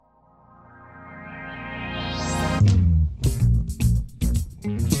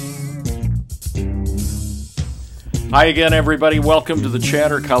Hi again, everybody. Welcome to the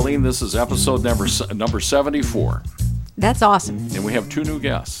Chatter. Colleen, this is episode number 74. That's awesome. And we have two new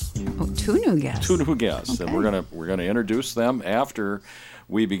guests. Oh, two new guests. Okay. And we're gonna introduce them after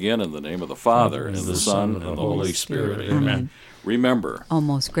we begin in the name of the Father, and the Son, and the Holy Spirit. Amen. Remember, O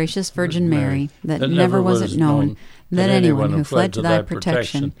most gracious Virgin Mary, that never was it known that anyone who fled to thy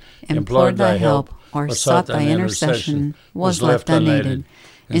protection, implored thy help, or sought thy intercession, was left unaided.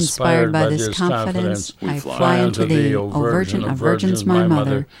 Inspired by this confidence, I fly unto thee, O Virgin of Virgins, my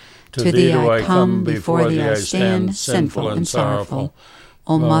Mother. To thee I come, before thee I stand, sinful and sorrowful.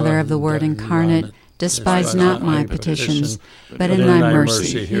 O Mother of the Word incarnate, despise not my petitions, but in thy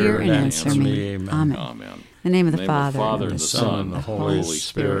mercy hear and answer me. Amen. In the name of the Father, and the Son, and the Holy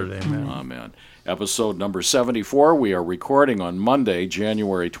Spirit. Amen. Amen. Episode number 74. We are recording on Monday,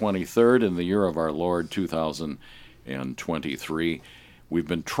 January 23rd, in the year of our Lord, 2023. We've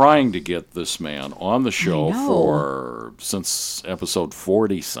been trying to get this man on the show since episode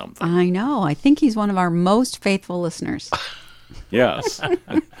 40-something. I know. I think he's one of our most faithful listeners. Yes.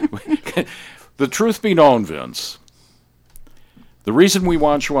 The truth be known, Vince, the reason we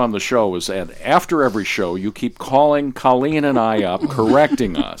want you on the show is that after every show, you keep calling Colleen and I up,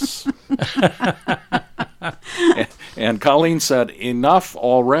 correcting us. And Colleen said, enough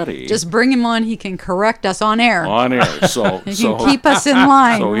already. Just bring him on. He can correct us on air. On air. He can keep us in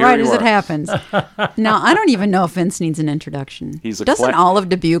line right as it happens. Now, I don't even know if Vince needs an introduction. Doesn't all of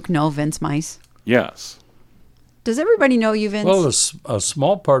Dubuque know Vince Meis? Yes. Does everybody know you, Vince? Well, a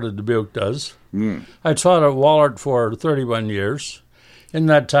small part of Dubuque does. I taught at Wahlert for 31 years. In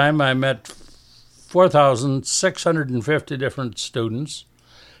that time, I met 4,650 different students,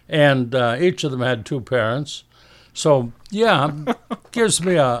 and each of them had two parents. So, yeah, gives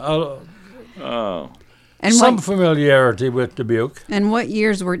me some familiarity with Dubuque. And what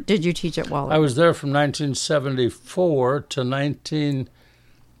years did you teach at Wahlert? I was there from 1974 to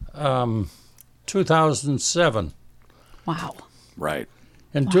 2007. Wow. Right.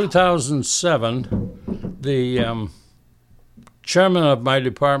 In 2007, the chairman of my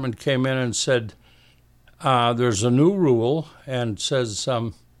department came in and said, there's a new rule, and says,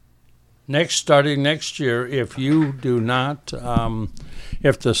 starting next year, if you do not,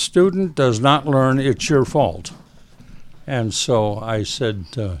 if the student does not learn, it's your fault. And so I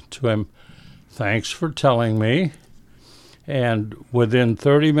said to him, thanks for telling me. And within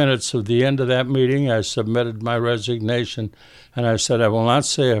 30 minutes of the end of that meeting, I submitted my resignation, and I said, I will not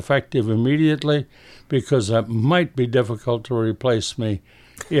say effective immediately because it might be difficult to replace me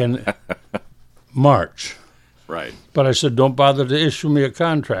in March. Right. But I said, don't bother to issue me a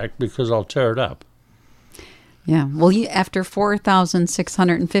contract because I'll tear it up. Yeah. Well, after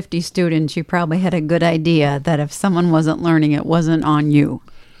 4,650 students, you probably had a good idea that if someone wasn't learning, it wasn't on you.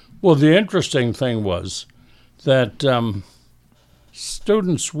 Well, the interesting thing was that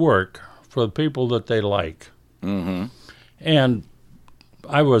students work for the people that they like. Mm-hmm. And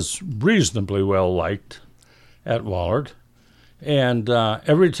I was reasonably well liked at Wahlert. And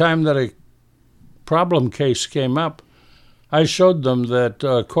every time that a problem case came up, I showed them that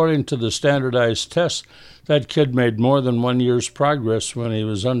according to the standardized tests, that kid made more than 1 year's progress when he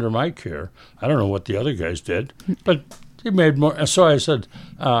was under my care. I don't know what the other guys did, but he made more. So I said,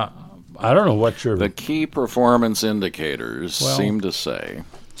 I don't know what your... The key performance indicators seem to say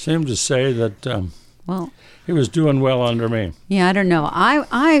that he was doing well under me. Yeah, I don't know.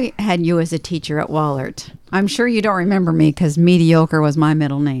 I had you as a teacher at Wahlert. I'm sure you don't remember me because mediocre was my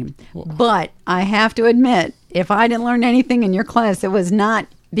middle name. But I have to admit, if I didn't learn anything in your class, it was not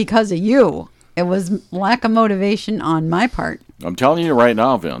because of you. It was lack of motivation on my part. I'm telling you right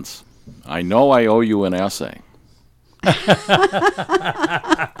now, Vince, I know I owe you an essay. But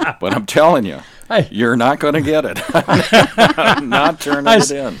I'm telling you, you're not going to get it. I'm not turning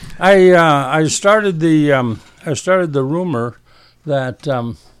it in. I started the rumor that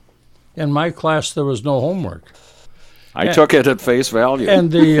in my class there was no homework. I took it at face value.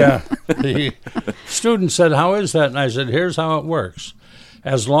 And the student said, "How is that?" And I said, "Here's how it works.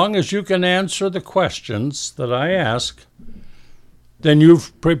 As long as you can answer the questions that I ask, then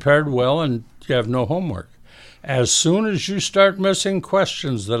you've prepared well and you have no homework. As soon as you start missing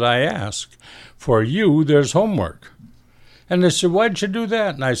questions that I ask, for you, there's homework." And they said, "Why'd you do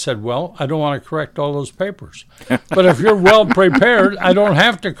that?" And I said, "Well, I don't want to correct all those papers. But if you're well prepared, I don't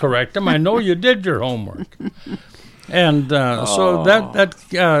have to correct them. I know you did your homework." And so that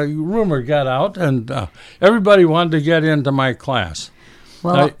rumor got out, and everybody wanted to get into my class.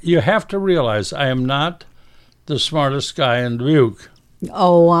 Well, you have to realize I am not the smartest guy in Dubuque.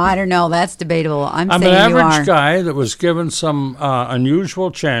 Oh, I don't know. That's debatable. I'm saying an you are. average guy that was given some unusual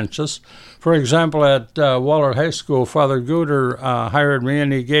chances. For example, at Wahlert High School, Father Guter hired me,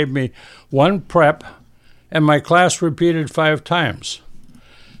 and he gave me one prep, and my class repeated 5 times.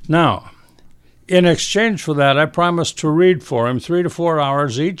 Now, in exchange for that, I promised to read for him 3 to 4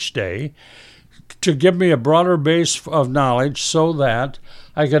 hours each day to give me a broader base of knowledge so that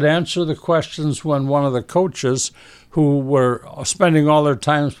I could answer the questions when one of the coaches who were spending all their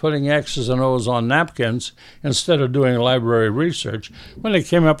time putting X's and O's on napkins instead of doing library research, when they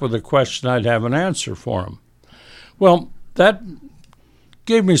came up with a question, I'd have an answer for them. Well, that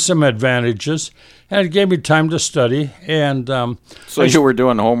gave me some advantages, and it gave me time to study. And so you were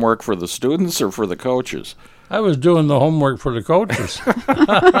doing homework for the students or for the coaches? I was doing the homework for the coaches.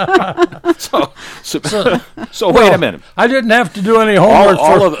 So wait a minute. I didn't have to do any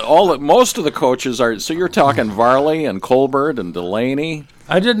homework. Most of the coaches are. So you're talking Varley and Colbert and Delaney.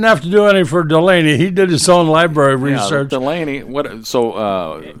 I didn't have to do any for Delaney. He did his own library research. Delaney. What?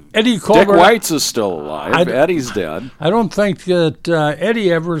 So Eddie Colbert. Dick White's is still alive. Eddie's dead. I don't think that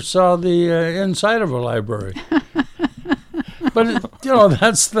Eddie ever saw the inside of a library. But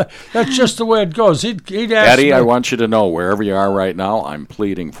that's just the way it goes. He'd ask Eddie, me, I want you to know, wherever you are right now, I'm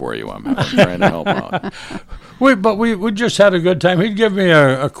pleading for you. I'm trying to help out. We just had a good time. He'd give me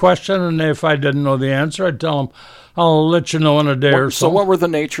a question, and if I didn't know the answer, I'd tell him, I'll let you know in a day or so. So what were the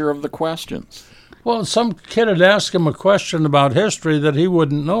nature of the questions? Well, some kid had asked him a question about history that he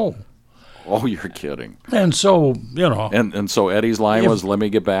wouldn't know. Oh, you're kidding. And so, And so Eddie's line was, let me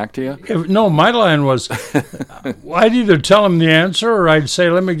get back to you? No, my line was, I'd either tell him the answer or I'd say,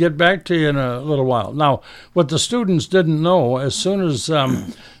 let me get back to you in a little while. Now, what the students didn't know, as soon as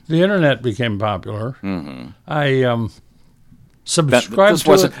the Internet became popular, I subscribed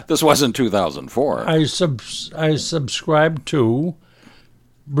This wasn't 2004. I subscribed to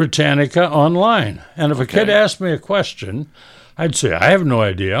Brittanica online. And if a kid asked me a question, I'd say, I have no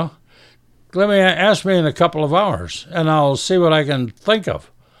idea. Ask me in a couple of hours, and I'll see what I can think of.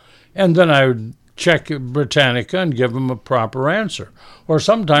 And then I would check Brittanica and give them a proper answer. Or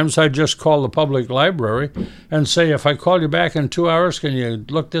sometimes I just call the public library and say, if I call you back in 2 hours, can you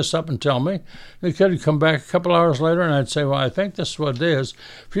look this up and tell me? The kid would come back a couple hours later, and I'd say, well, I think this is what it is.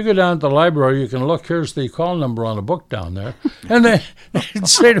 If you go down to the library, you can look, here's the call number on a book down there. And they'd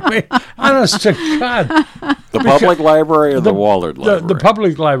say to me, honest to God. The public library or the Wahlert library? The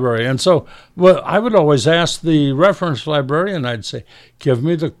public library. And so I would always ask the reference librarian, I'd say, give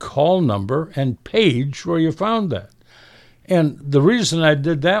me the call number and page where you found that. And the reason I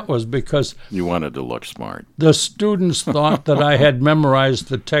did that was because you wanted to look smart. The students thought that I had memorized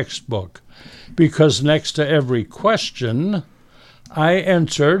the textbook, because next to every question, I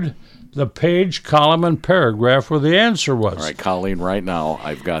entered the page, column, and paragraph where the answer was. All right, Colleen, right now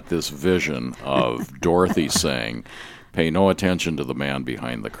I've got this vision of Dorothy saying, pay no attention to the man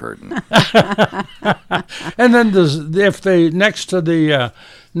behind the curtain. And then if they next to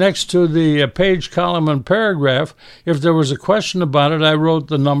the page, column, and paragraph, if there was a question about it, I wrote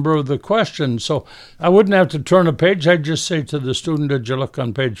the number of the question. So I wouldn't have to turn a page. I'd just say to the student, did you look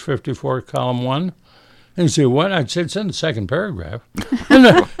on page 54, column 1? And he'd say, what? I'd say, it's in the second paragraph.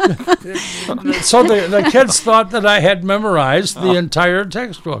 So the kids thought that I had memorized the entire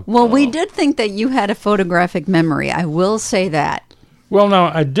textbook. Well, we did think that you had a photographic memory. I will say that. Well,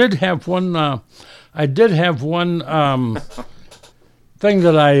 now, I did have one thing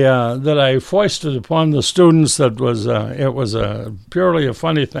that I foisted upon the students that was it was purely a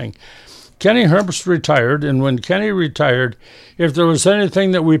funny thing. Kenny Herbst retired, and when Kenny retired, if there was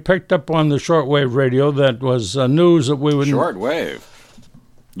anything that we picked up on the shortwave radio that was news that we would... Shortwave?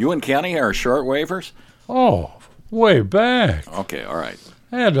 You and Kenny are shortwavers? Oh, way back. Okay, all right.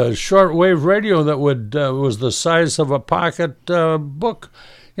 I had a shortwave radio that was the size of a pocket book.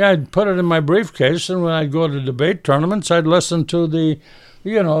 Yeah, I'd put it in my briefcase, and when I'd go to debate tournaments, I'd listen to the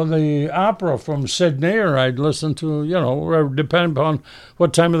opera from Sydney, or I'd listen to, depending upon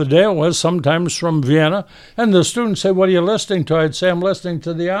what time of the day it was, sometimes from Vienna. And the students say, what are you listening to? I'd say, I'm listening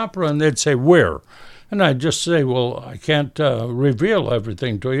to the opera. And they'd say, where? And I'd just say, well, I can't reveal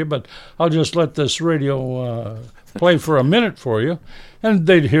everything to you, but I'll just let this radio play for a minute for you. And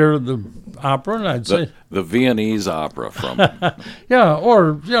they'd hear the opera, and I'd say... The Viennese opera from... Yeah,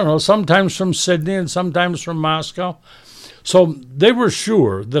 or, sometimes from Sydney and sometimes from Moscow. So they were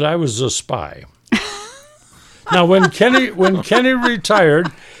sure that I was a spy. Now, when Kenny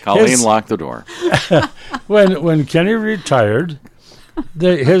retired... Colleen locked the door. When Kenny retired,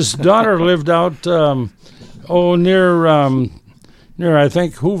 his daughter lived out near I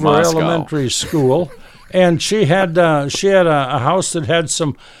think Hoover Moscow. Elementary School, And she had a house that had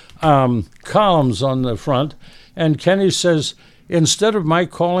some columns on the front. And Kenny says, instead of my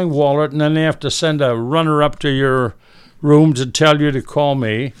calling Wahlert and then they have to send a runner up to your room to tell you to call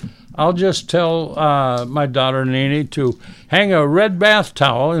me, I'll just tell my daughter Nene to hang a red bath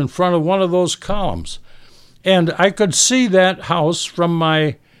towel in front of one of those columns. And I could see that house from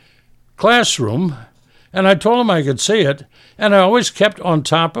my classroom, and I told him I could see it. And I always kept on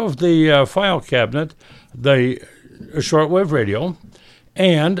top of the file cabinet the shortwave radio,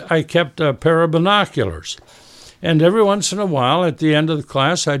 and I kept a pair of binoculars. And every once in a while, at the end of the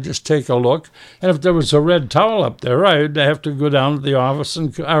class, I'd just take a look. And if there was a red towel up there, I'd have to go down to the office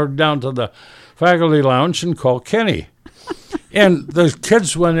or down to the faculty lounge and call Kenny. And the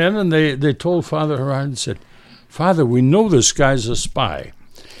kids went in and they told Father Gerard and said, Father, we know this guy's a spy.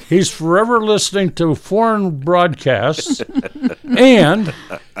 He's forever listening to foreign broadcasts, and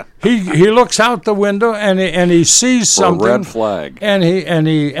he looks out the window and he sees something. A red flag. And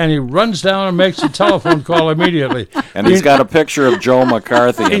he runs down and makes a telephone call immediately. And he's got a picture of Joe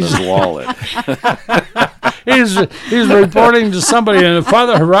McCarthy in his wallet. He's reporting to somebody, and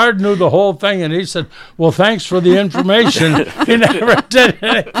Father Gerard knew the whole thing, and he said, well, thanks for the information. He never did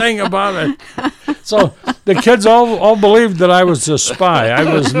anything about it. So the kids all believed that I was a spy.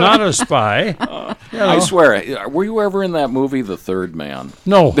 I was not a spy. You know. I swear, were you ever in that movie, The Third Man?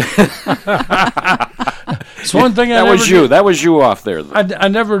 No. It's one thing that was you. That was you off there. I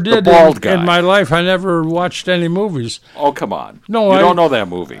never did. The bald guy. In my life, I never watched any movies. Oh, come on. No, you don't know that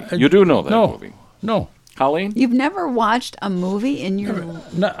movie. You do know that movie. No. Colleen? You've never watched a movie in your...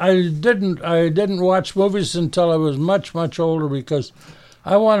 No, I didn't watch movies until I was much, much older because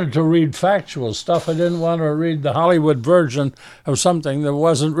I wanted to read factual stuff. I didn't want to read the Hollywood version of something that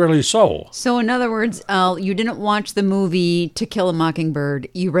wasn't really so. So, in other words, you didn't watch the movie To Kill a Mockingbird.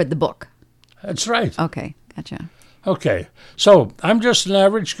 You read the book. That's right. Okay, gotcha. Okay, so I'm just an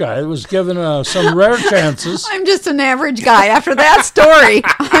average guy that was given some rare chances. I'm just an average guy. After that story,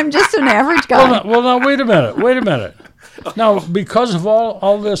 I'm just an average guy. Well, now, wait a minute. Now, because of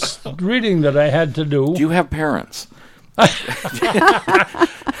all this reading that I had to do... Do you have parents? When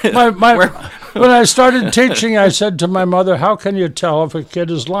I started teaching, I said to my mother, how can you tell if a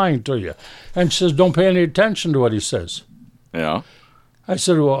kid is lying to you? And she says, don't pay any attention to what he says. Yeah. I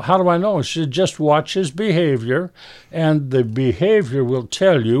said, well, how do I know? She said, just watch his behavior, and the behavior will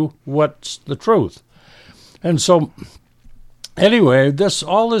tell you what's the truth. And so, anyway,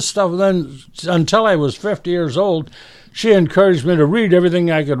 all this stuff, then, until I was 50 years old, she encouraged me to read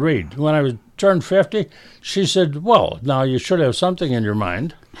everything I could read. When I turned 50, she said, well, now you should have something in your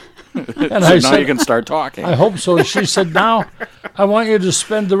mind. And so now you can start talking. I hope so. She said, now I want you to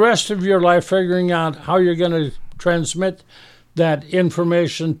spend the rest of your life figuring out how you're going to transmit that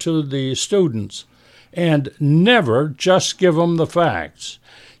information to the students, and never just give them the facts.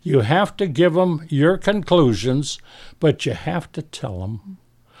 You have to give them your conclusions, but you have to tell them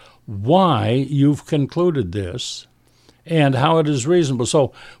why you've concluded this and how it is reasonable.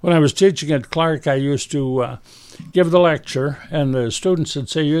 So when I was teaching at Clarke, I used to give the lecture, and the students would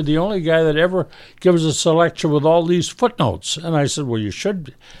say, you're the only guy that ever gives us a lecture with all these footnotes. And I said, well, you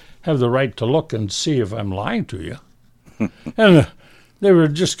should have the right to look and see if I'm lying to you. And they were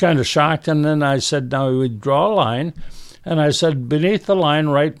just kind of shocked. And then I said, now we draw a line. And I said, beneath the line,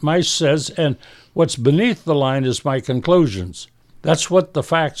 right, Meis says, and what's beneath the line is my conclusions. That's what the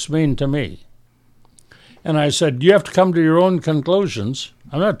facts mean to me. And I said, you have to come to your own conclusions.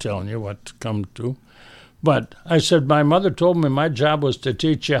 I'm not telling you what to come to. But I said, my mother told me my job was to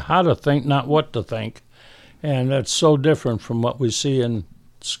teach you how to think, not what to think. And that's so different from what we see in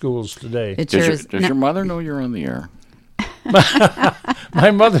schools today. Does your mother know you're on the air? My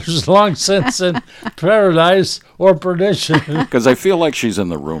mother's long since in paradise or perdition. Because I feel like she's in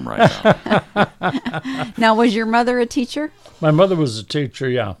the room right now. Now, was your mother a teacher? My mother was a teacher,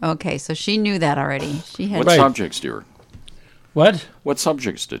 yeah. Okay, so she knew that already. She had. What subjects, dear? What? What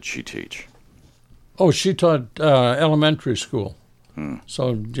subjects did she teach? Oh, she taught elementary school.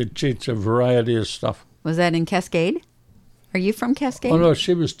 So she teach a variety of stuff. Was that in Cascade? Are you from Cascade? Oh, no,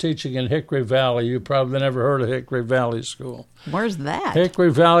 she was teaching in Hickory Valley. You probably never heard of Hickory Valley School. Where's that?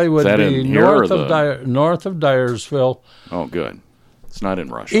 Hickory Valley would be north of Dyersville. Oh, good. It's not in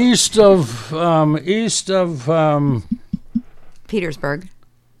Russia. East of Petersburg.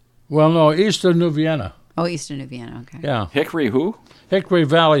 Well, no, east of New Vienna. Oh, east of New Vienna, okay. Yeah. Hickory who? Hickory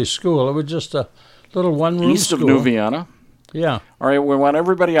Valley School. It was just a little one-room East school. of New Vienna? Yeah. All right, we want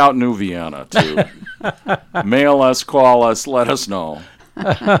everybody out in New Vienna to mail us, call us, let us know.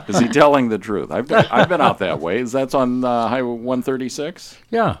 Is he telling the truth? I've been out that way. That's on Highway 136?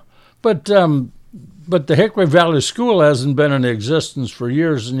 Yeah. But But the Hickory Valley School hasn't been in existence for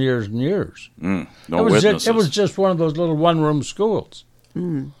years and years and years. No witnesses. It was just one of those little one-room schools.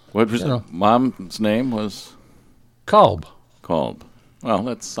 What was Mom's name was? Kolb. Kolb. Well,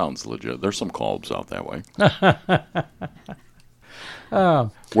 that sounds legit. There's some Kolbs out that way.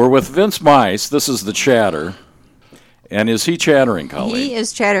 We're with Vince Meis. This is the Chatter. And is he chattering, Colleen? He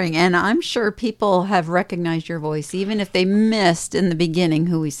is chattering, and I'm sure people have recognized your voice, even if they missed in the beginning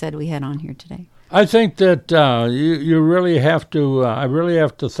who we said we had on here today. I think that you really have to. I really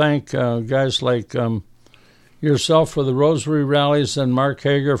have to thank guys like yourself for the Rosary rallies and Mark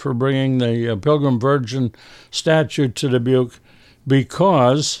Hager for bringing the Pilgrim Virgin statue to Dubuque,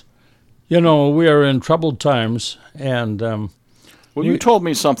 because we are in troubled times, and. Well, you told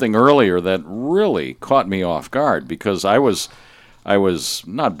me something earlier that really caught me off guard, because I was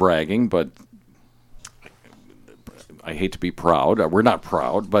not bragging, but I hate to be proud. We're not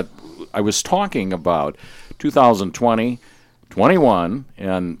proud, but I was talking about 2020, 21,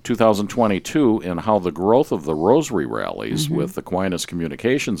 and 2022, and how the growth of the Rosary rallies with Aquinas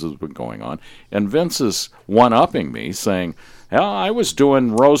Communications has been going on. And Vince is one-upping me, saying, "Hell, I was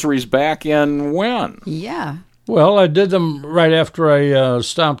doing rosaries back in when?" Yeah. Well, I did them right after I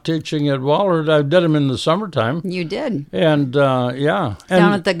stopped teaching at Wahlert. I did them in the summertime. You did. And, yeah.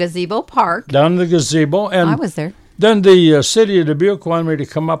 Down at the Gazebo Park. Down the Gazebo. And I was there. Then the city of Dubuque wanted me to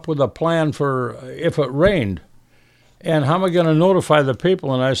come up with a plan for if it rained. And how am I going to notify the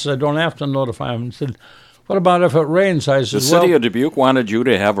people? And I said, I don't have to notify them. He said, what about if it rains? I said, the city of Dubuque wanted you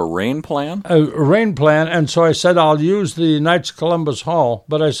to have a rain plan? A rain plan, and so I said, I'll use the Knights of Columbus Hall,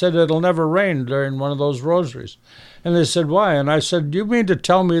 but I said it'll never rain during one of those rosaries. And they said, why? And I said, do you mean to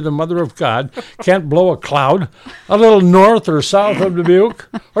tell me the Mother of God can't blow a cloud a little north or south of Dubuque,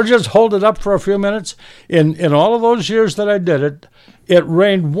 or just hold it up for a few minutes? In all of those years that I did it, it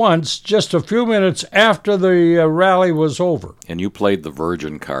rained once, just a few minutes after the rally was over. And you played the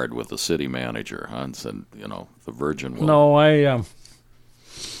Virgin card with the city manager, huh? And said, the Virgin will... No, I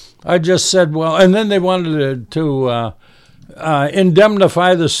just said, well, and then they wanted to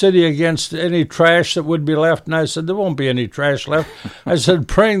indemnify the city against any trash that would be left. And I said, there won't be any trash left. I said,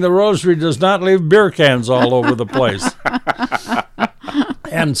 praying the Rosary does not leave beer cans all over the place.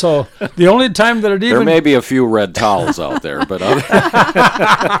 And so the only time that it even... There may be a few red towels out there, but...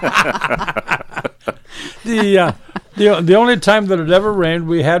 The only time that it ever rained,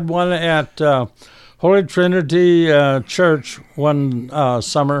 we had one at Holy Trinity Church one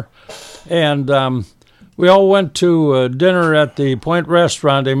summer, and we all went to dinner at the Point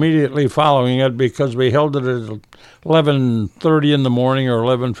Restaurant immediately following it, because we held it at 11:30 in the morning or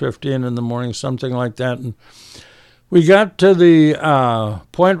 11:15 in the morning, something like that. And we got to the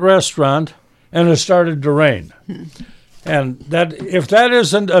Point Restaurant, and it started to rain. And that, if that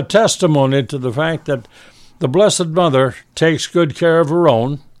isn't a testimony to the fact that the Blessed Mother takes good care of her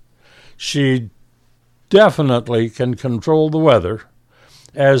own, she definitely can control the weather,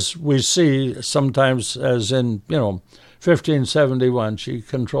 as we see sometimes, as in, 1571, she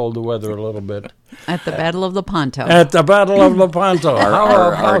controlled the weather a little bit. At the Battle of Lepanto. At the Battle of Lepanto.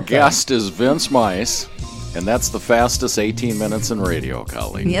 Our guest is Vince Meis, and that's the fastest 18 minutes in radio,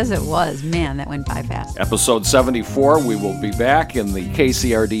 Colleen. Yes, it was. Man, that went by fast. Episode 74, we will be back in the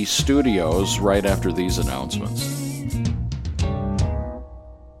KCRD studios right after these announcements.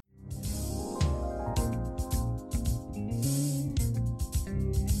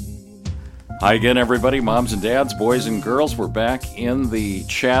 Hi again, everybody, moms and dads, boys and girls. We're back in the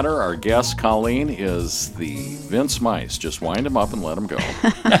chatter. Our guest, Colleen, is the Vince Meis. Just wind him up and let him go.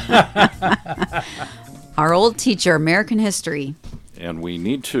 Our old teacher, American history. And we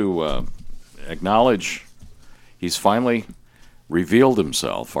need to acknowledge he's finally revealed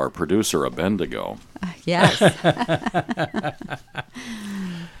himself, our producer, Abendigo. Yes.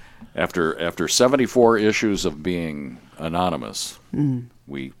 After 74 issues of being anonymous,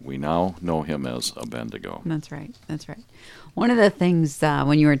 we now know him as Abendigo. That's right. That's right. One of the things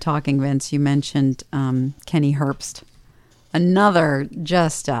when you were talking, Vince, you mentioned Kenny Herbst. Another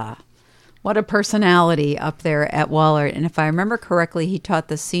just what a personality up there at Wahlert. And if I remember correctly, he taught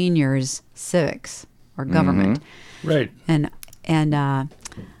the seniors civics or government. Mm-hmm. Right. And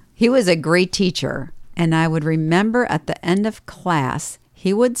he was a great teacher. And I would remember at the end of class,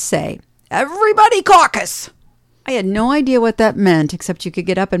 he would say, "Everybody caucus." I had no idea what that meant, except you could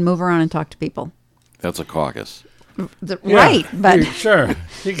get up and move around and talk to people. That's a caucus. Right, but sure.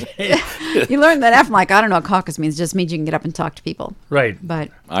 You learn that after. I'm like, I don't know what caucus means. It just means you can get up and talk to people. Right. But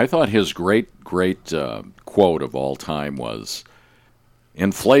I thought his great quote of all time was,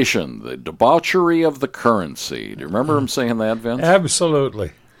 "Inflation, the debauchery of the currency." Do you remember him saying that, Vince?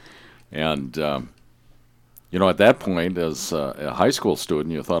 Absolutely. And, at that point, as a high school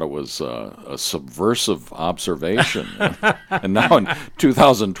student, you thought it was a subversive observation. And now in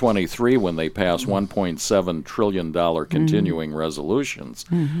 2023, when they pass $1.7 trillion continuing resolutions,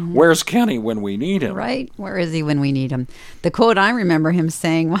 where's Kenny when we need him? Right? Where is he when we need him? The quote I remember him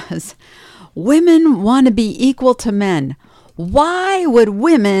saying was, "Women want to be equal to men. Why would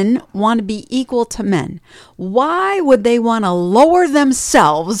women want to be equal to men? Why would they want to lower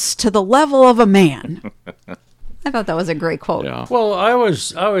themselves to the level of a man?" I thought that was a great quote. Yeah. Well, I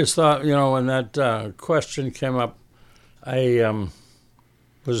always thought, when that question came up, I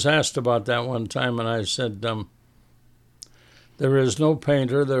was asked about that one time, and I said, there is no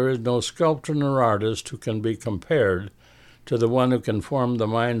painter, there is no sculptor nor artist who can be compared to the one who can form the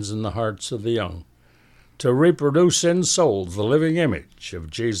minds and the hearts of the young. To reproduce in souls the living image of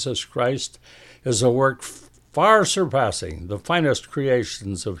Jesus Christ is a work far surpassing the finest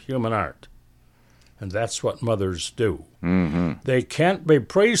creations of human art. And that's what mothers do. Mm-hmm. They can't be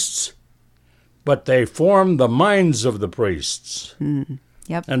priests, but they form the minds of the priests.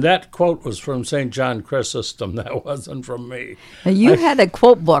 Yep. And that quote was from St. John Chrysostom. That wasn't from me. Now you had a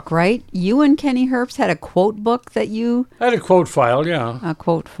quote book, right? You and Kenny Herbst had a quote book that you... I had a quote file, yeah. A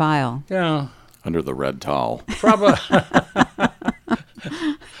quote file. Yeah. Under the red towel.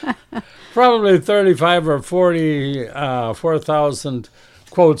 Probably 35 or 4,000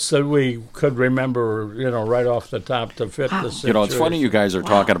 quotes that we could remember, right off the top to fit the situation. It's funny you guys are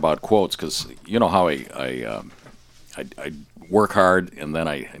talking about quotes, because you know how I work hard and then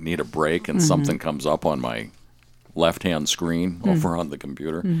I need a break and something comes up on my left-hand screen over on the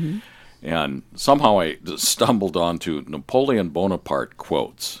computer. And somehow I stumbled onto Napoleon Bonaparte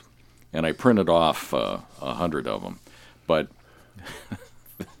quotes, and I printed off 100 of them. But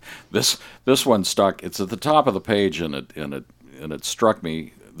this one stuck. It's at the top of the page, and it struck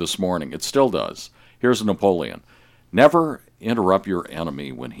me this morning. It still does. Here's Napoleon. Never interrupt your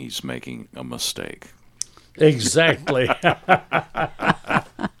enemy when he's making a mistake. Exactly.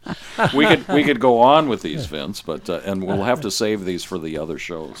 We could go on with these, Vince, but and we'll have to save these for the other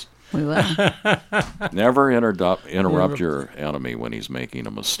shows. We will. Never interrupt your enemy when he's making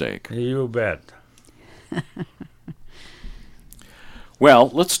a mistake. You bet. Well,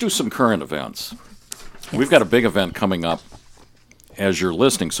 let's do some current events. Yes. We've got a big event coming up as you're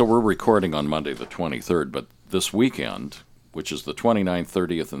listening. So we're recording on Monday the 23rd, but this weekend, which is the 29th,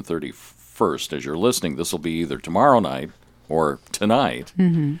 30th, and 31st, as you're listening, this will be either tomorrow night or tonight.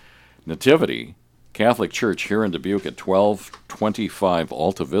 Nativity Catholic Church here in Dubuque at 1225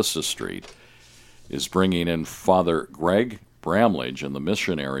 Alta Vista Street is bringing in Father Greg Bramlage and the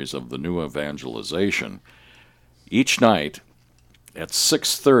missionaries of the New Evangelization each night at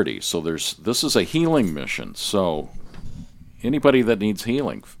 6:30. So this is a healing mission. So anybody that needs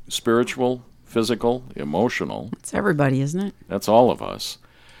healing, spiritual, physical, emotional. It's everybody, isn't it? That's all of us.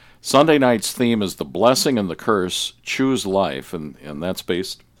 Sunday night's theme is the blessing and the curse, choose life, and that's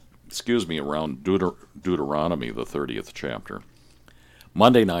based, around Deuteronomy, the 30th chapter.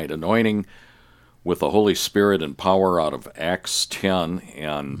 Monday night, anointing with the Holy Spirit and power out of Acts 10,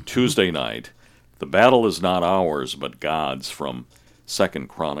 and Tuesday night, the battle is not ours, but God's, from 2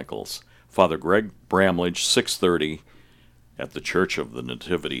 Chronicles. Father Greg Bramlage, 6:30 at the Church of the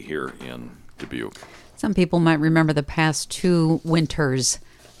Nativity here in Dubuque. Some people might remember the past 2 winters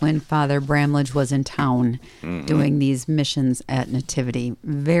when Father Bramlage was in town doing these missions at Nativity.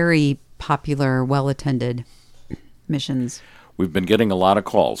 Very popular, well-attended missions. We've been getting a lot of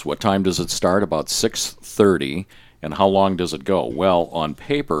calls. What time does it start? About 6:30. And how long does it go? Well, on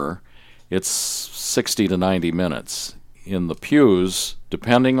paper, it's 60 to 90 minutes. In the pews,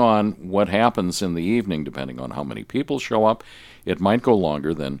 depending on what happens in the evening, depending on how many people show up, it might go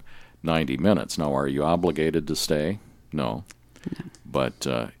longer than 90 minutes. Now, are you obligated to stay? No. But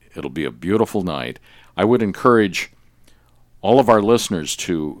it'll be a beautiful night. I would encourage all of our listeners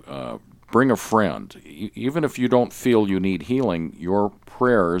to bring a friend. Even if you don't feel you need healing, your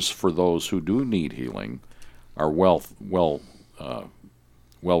prayers for those who do need healing are well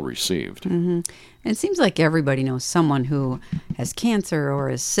received. It seems like everybody knows someone who has cancer or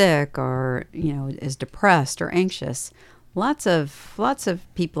is sick or is depressed or anxious. Lots of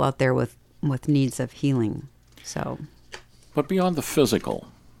people out there with needs of healing. So. But beyond the physical,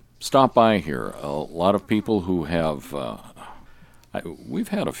 stop by here. A lot of people who have, we've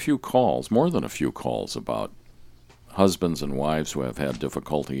had a few calls, more than a few calls, about husbands and wives who have had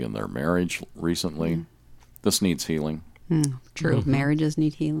difficulty in their marriage recently. This needs healing. True. Marriages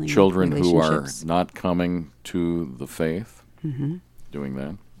need healing. Children who are not coming to the faith, doing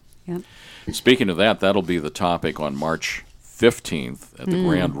that. Yep. Speaking of that, that'll be the topic on March 15th at the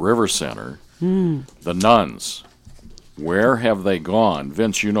Grand River Center. The nuns, where have they gone?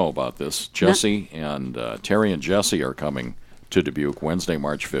 Vince, you know about this. Jesse and Terry and Jesse are coming to Dubuque Wednesday,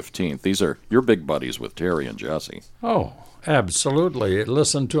 March 15th. These are your big buddies with Terry and Jesse. Oh, absolutely.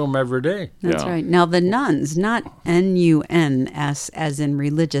 Listen to them every day. That's right. Now, the nuns, not N-U-N-S as in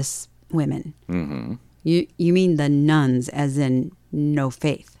religious women. Mm-hmm. You mean the nuns as in no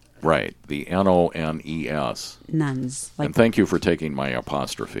faith. Right, the N-O-N-E-S. Nuns. And thank you for taking my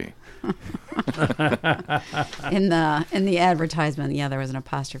apostrophe. In the advertisement, there was an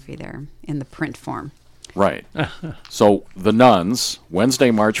apostrophe there in the print form. Right. So the nuns, Wednesday,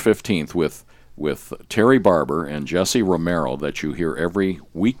 March 15th, with Terry Barber and Jesse Romero, that you hear every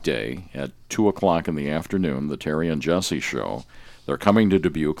weekday at 2 o'clock in the afternoon, the Terry and Jesse Show. They're coming to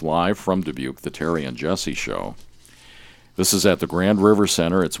Dubuque, live from Dubuque, the Terry and Jesse Show. This is at the Grand River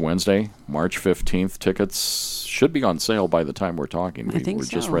Center. It's Wednesday, March 15th. Tickets should be on sale by the time we're talking. We're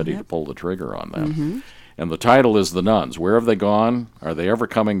just ready to pull the trigger on that. Mm-hmm. And the title is The Nuns. Where have they gone? Are they ever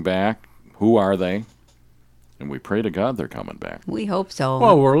coming back? Who are they? And we pray to God they're coming back. We hope so.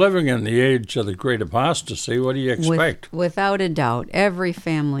 Well, we're living in the age of the great apostasy. What do you expect? Without a doubt, every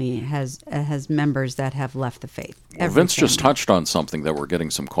family has members that have left the faith. Well, Vince just touched on something that we're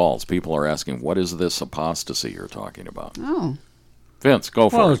getting some calls. People are asking, what is this apostasy you're talking about? Oh. Vince, go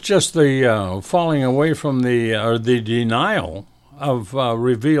for it. Well, it's just the falling away from the denial of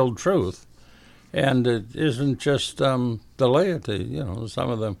revealed truth. And it isn't just the laity, some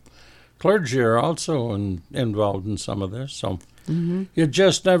of them. Clergy are also involved in some of this, so you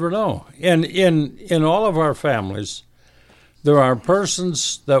just never know. And in all of our families, there are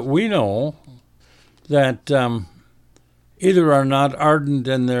persons that we know that either are not ardent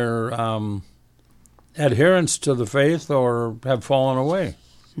in their adherence to the faith or have fallen away.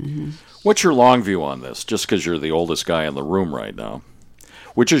 Mm-hmm. What's your long view on this, just because you're the oldest guy in the room right now,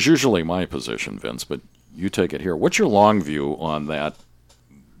 which is usually my position, Vince, but you take it here. What's your long view on that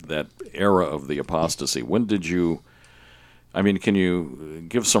era of the apostasy? When did you, can you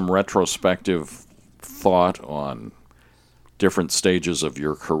give some retrospective thought on different stages of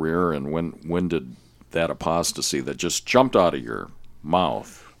your career, and when did that apostasy that just jumped out of your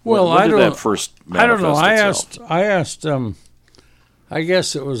mouth, when did that first manifest itself? I asked, I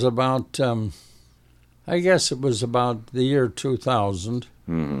guess it was about the year 2000.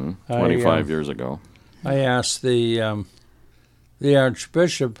 Mm-hmm. 25 years ago. I asked the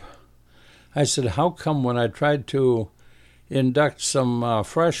Archbishop, I said, how come when I tried to induct some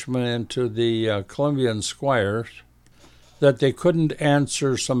freshmen into the Columbian Squires that they couldn't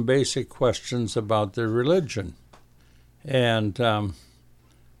answer some basic questions about their religion? And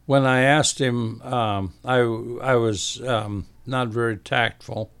when I asked him, I was not very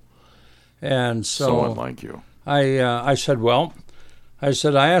tactful. And so unlike you. I said,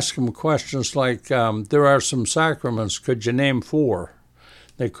 I asked them questions like, there are some sacraments, could you name 4?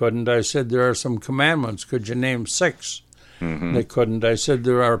 They couldn't. I said, there are some commandments, could you name 6? Mm-hmm. They couldn't. I said,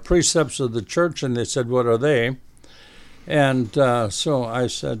 there are precepts of the church, and they said, what are they? And so I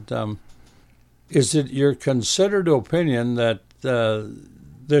said, is it your considered opinion that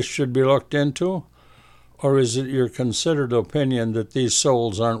this should be looked into, or is it your considered opinion that these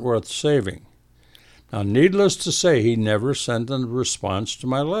souls aren't worth saving? Now, needless to say, he never sent a response to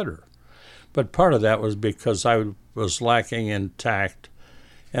my letter. But part of that was because I was lacking in tact,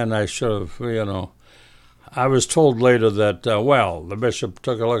 and I should have, I was told later that, the bishop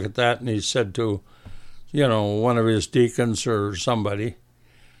took a look at that, and he said to, one of his deacons or somebody,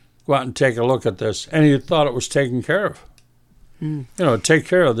 go out and take a look at this. And he thought it was taken care of. Take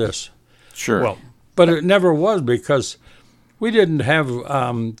care of this. Sure. Well, but it never was, because we didn't have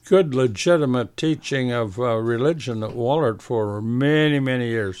good, legitimate teaching of religion at Wahlert for many, many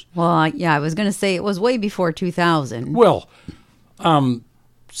years. Well, I was going to say it was way before 2000. Well,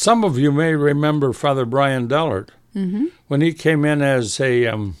 some of you may remember Father Brian Dellert. Mm-hmm. When he came in as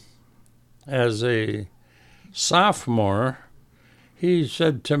a sophomore, he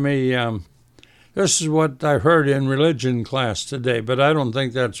said to me, this is what I heard in religion class today, but I don't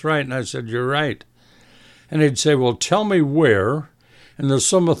think that's right. And I said, you're right. And he'd say, well, tell me where in the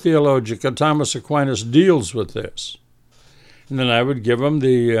Summa Theologica Thomas Aquinas deals with this. And then I would give him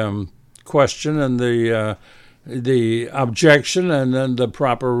the question and the objection and then the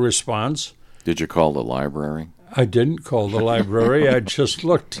proper response. Did you call the library? I didn't call the library. I just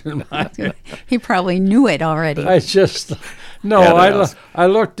looked in my... He probably knew it already. I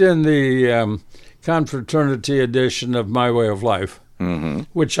looked in the confraternity edition of My Way of Life. Mm-hmm.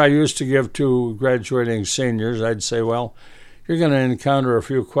 Which I used to give to graduating seniors. I'd say, well, you're going to encounter a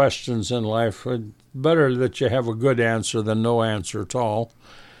few questions in life. better that you have a good answer than no answer at all.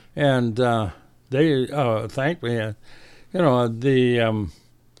 And they thanked me.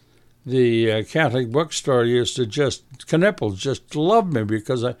 The Catholic bookstore used to just love me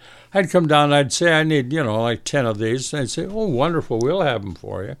because I'd come down, I'd say I need, like 10 of these. And they'd say, oh, wonderful, we'll have them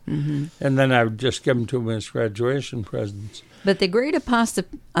for you. Mm-hmm. And then I would just give them to them as graduation presents. But the Great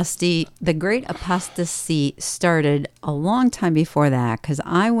Apostacy started a long time before that, because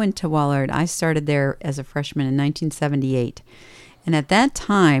I went to Wahlert. I started there as a freshman in 1978. And at that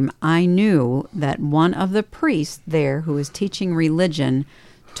time, I knew that one of the priests there who was teaching religion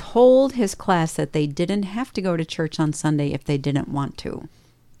told his class that they didn't have to go to church on Sunday if they didn't want to.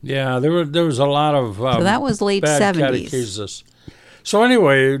 Yeah, there was a lot of so that was late bad 70s. Catechesis. So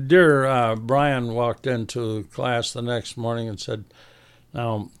anyway, dear Brian walked into class the next morning and said,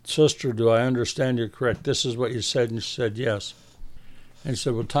 now, sister, do I understand you correct? This is what you said. And she said, yes. And he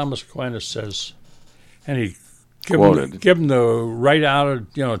said, well, Thomas Aquinas says, and he give him the right out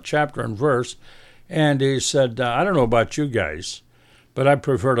of chapter and verse, and he said, I don't know about you guys, but I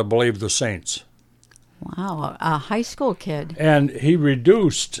prefer to believe the saints. Wow, a high school kid. And he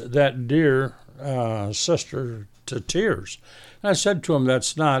reduced that dear sister to tears. And I said to him,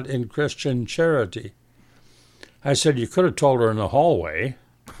 that's not in Christian charity. I said, you could have told her in the hallway.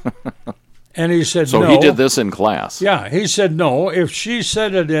 And he said, no. So he did this in class. Yeah, he said, no. If she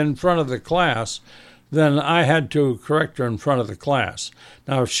said it in front of the class, then I had to correct her in front of the class.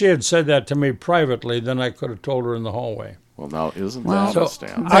 Now, if she had said that to me privately, then I could have told her in the hallway. Well, now, isn't that a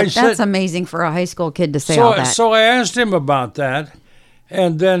stand? That's amazing for a high school kid to say all that. So I asked him about that,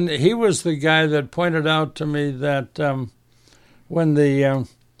 and then he was the guy that pointed out to me that when the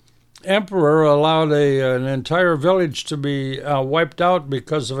emperor allowed an entire village to be wiped out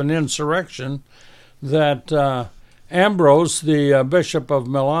because of an insurrection, that Ambrose, the bishop of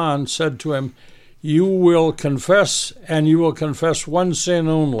Milan, said to him, you will confess, and you will confess one sin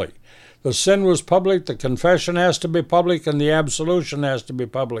only. The sin was public, the confession has to be public, and the absolution has to be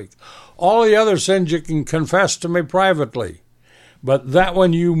public. All the other sins you can confess to me privately, but that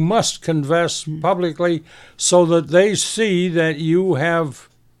one you must confess publicly so that they see that you have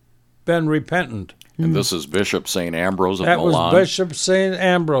been repentant. And this is Bishop St. Ambrose of Milan? That was Bishop St.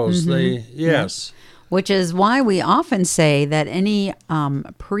 Ambrose, yes. Which is why we often say that any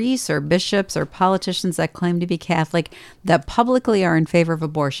priests or bishops or politicians that claim to be Catholic that publicly are in favor of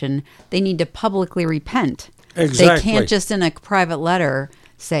abortion, they need to publicly repent. Exactly. They can't just in a private letter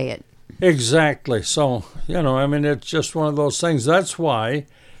say it. Exactly. So, it's just one of those things. That's why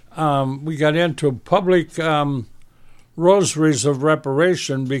we got into public rosaries of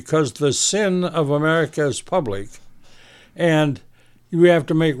reparation, because the sin of America is public. And you have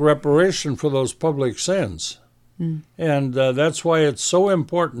to make reparation for those public sins. And that's why it's so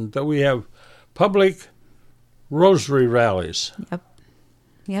important that we have public rosary rallies.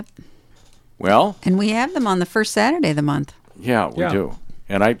 Yep. Well. And we have them on the first Saturday of the month. Yeah, we do.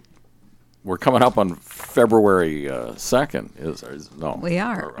 And we're coming up on February 2nd. No. We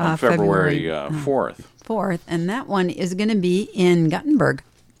are. On February 4th. 4th, and that one is going to be in Guttenberg.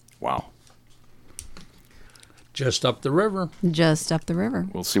 Wow. Just up the river. Just up the river.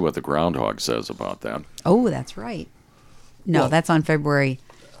 We'll see what the groundhog says about that. Oh, that's right. No, that's on February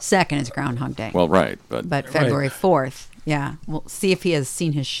 2nd. It's Groundhog Day. Well, right. But February 4th, yeah. We'll see if he has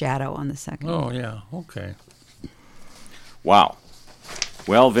seen his shadow on the 2nd. Oh, yeah. Okay. Wow.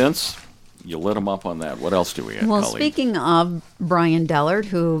 Well, Vince, you lit him up on that. What else do we have, Well, Colleen? Speaking of Brian Dellard,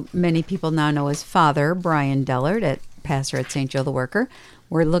 who many people now know as Father Brian Dellard, pastor at St. Joe the Worker,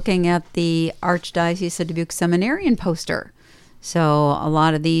 we're looking at the Archdiocese of Dubuque seminarian poster. So a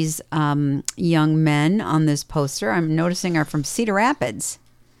lot of these young men on this poster, I'm noticing, are from Cedar Rapids.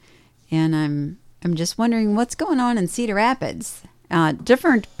 And I'm just wondering what's going on in Cedar Rapids.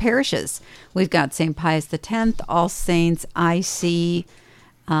 Different parishes. We've got St. Pius X, All Saints, IC,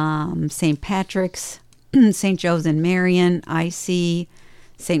 St. Patrick's, St. Joe's and Marion, IC,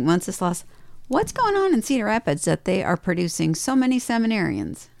 St. Wenceslas. What's going on in Cedar Rapids that they are producing so many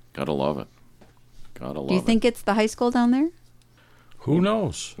seminarians? Gotta love it. Do you think it's the high school down there? Who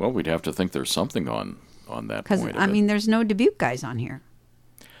knows? Well, we'd have to think there's something on that point. Because, there's no Dubuque guys on here.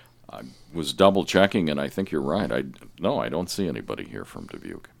 I was double checking, and I think you're right. I don't see anybody here from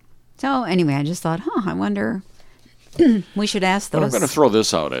Dubuque. So, anyway, I just thought, I wonder, we should ask those. But I'm going to throw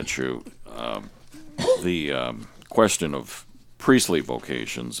this out at you. The question of priestly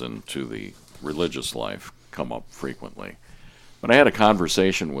vocations into the religious life come up frequently. But I had a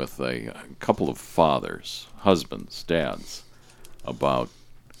conversation with a couple of fathers, husbands, dads, about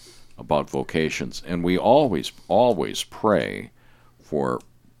vocations, and we always pray for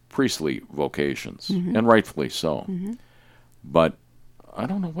priestly vocations, and rightfully so. But I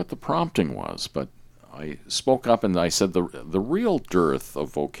don't know what the prompting was, but I spoke up and I said the real dearth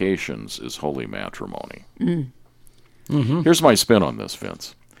of vocations is holy matrimony. Here's my spin on this,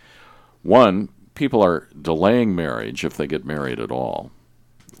 Vince. One, people are delaying marriage if they get married at all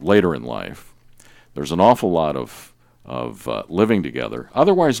later in life. There's an awful lot of living together,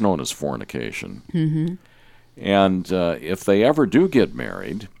 otherwise known as fornication. And if they ever do get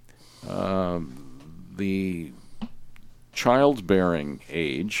married, the childbearing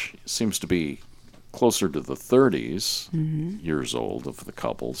age seems to be closer to the 30s years old of the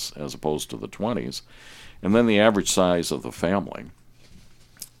couples as opposed to the 20s. And then the average size of the family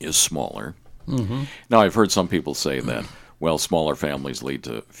is smaller. Now, I've heard some people say that, well, smaller families lead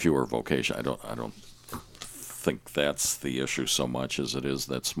to fewer vocations. I don't think that's the issue so much as it is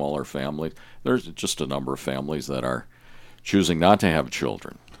that smaller families, there's just a number of families that are choosing not to have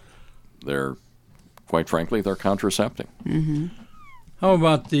children. They're, quite frankly, they're contracepting. How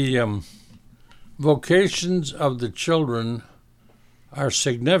about the vocations of the children are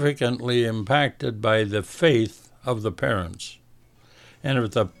significantly impacted by the faith of the parents? And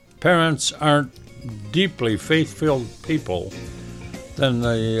if the parents aren't deeply faith-filled people, then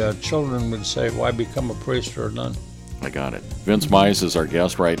the children would say, why become a priest or a nun? I got it. Vince Meis is our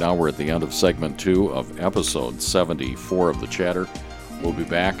guest right now. We're at the end of segment 2 of episode 74 of The Chatter. We'll be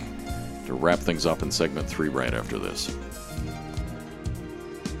back to wrap things up in segment 3 right after this.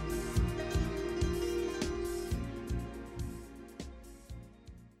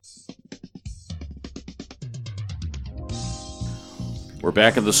 We're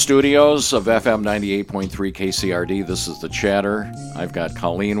back in the studios of FM 98.3 KCRD. This is The Chatter. I've got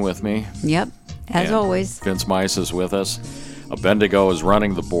Colleen with me. Yep, as always. Vince Meis is with us. Bendigo is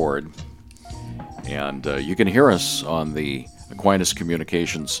running the board. And you can hear us on the Aquinas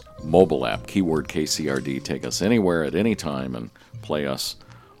Communications mobile app, keyword KCRD. Take us anywhere at any time and play us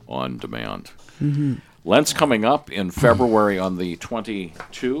on demand. Lent's coming up in February on the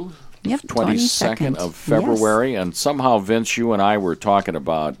 22nd. Yep, 22nd of February, and somehow, Vince, you and I were talking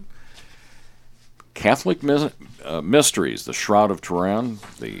about Catholic mysteries, the Shroud of Turin,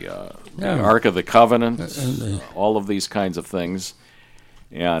 the Ark of the Covenant, all of these kinds of things.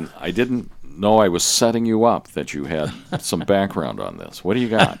 And I didn't know I was setting you up, that you had some background on this. What do you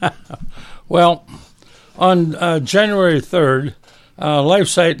got? Well, on January 3rd,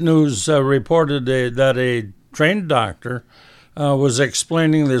 LifeSite News reported that a trained doctor was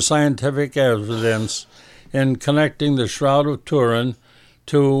explaining the scientific evidence in connecting the Shroud of Turin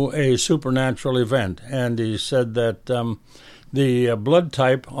to a supernatural event. And he said that the blood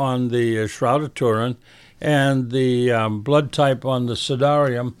type on the Shroud of Turin and the blood type on the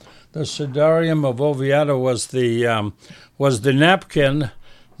Sudarium of Oviedo was the napkin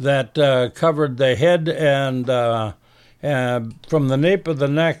that covered the head and from the nape of the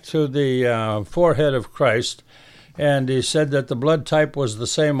neck to the forehead of Christ. And he said that the blood type was the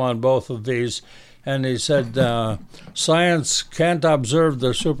same on both of these. And he said science can't observe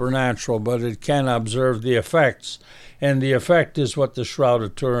the supernatural, but it can observe the effects. And the effect is what the Shroud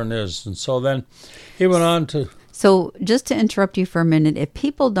of Turin is. And so then he went on to... So just to interrupt you for a minute, if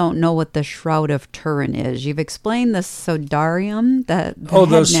people don't know what the Shroud of Turin is, you've explained the Sudarium, the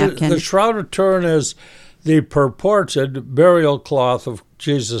head napkin. The Shroud of Turin is the purported burial cloth of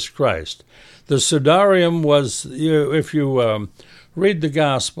Jesus Christ. The Sudarium was, if you read the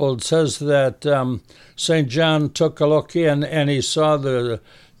Gospel, it says that St. John took a look in and he saw the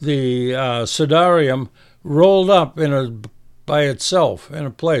Sudarium rolled up by itself in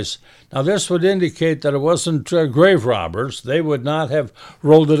a place. Now, this would indicate that it wasn't grave robbers. They would not have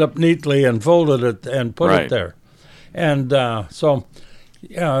rolled it up neatly and folded it and put it there. And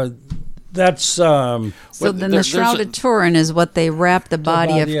that's... so then the Shroud of Turin is what they wrap the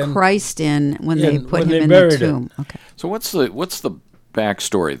body of Christ in when they put him in the tomb. Okay. So what's the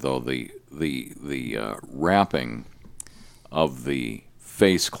backstory, though? The wrapping of the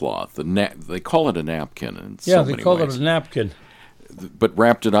face cloth. They call it a napkin in so many ways. Yeah, they call it a napkin. But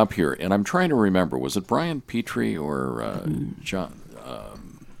wrapped it up here. And I'm trying to remember, was it Brian Petrie or John...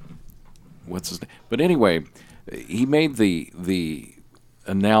 what's his name? But anyway, he made the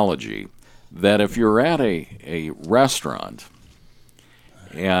analogy that if you're at a restaurant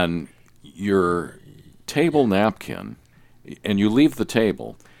and your table napkin, and you leave the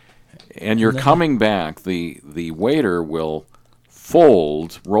table, and you're coming back, the waiter will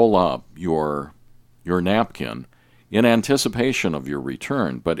roll up your napkin in anticipation of your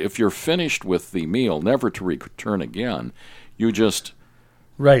return. But if you're finished with the meal, never to return again, you just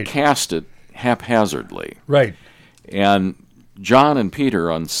cast it haphazardly. Right. And John and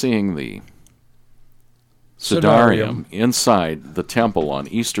Peter, on seeing the Sudarium inside the temple on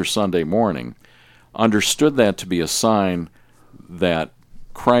Easter Sunday morning, understood that to be a sign that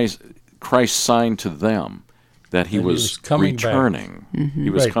Christ signed to them that he was returning. Mm-hmm. He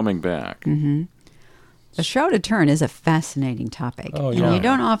was coming back. Mm-hmm. The Shroud of Turin is a fascinating topic. Oh, yeah. And you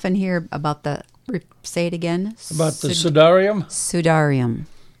don't often hear about the, say it again? About the Sudarium? Sudarium.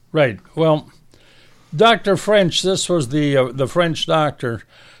 Right. Well, Dr. French, this was the French doctor.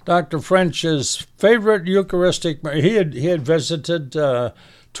 Dr. French's favorite Eucharistic, he had visited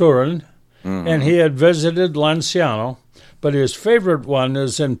Turin, and he had visited Lanciano, but his favorite one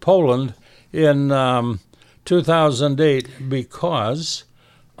is in Poland in 2008 because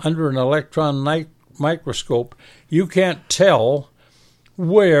under an electron microscope, you can't tell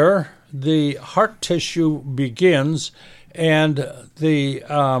where the heart tissue begins and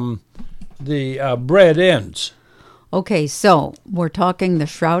the bread ends. Okay, so we're talking the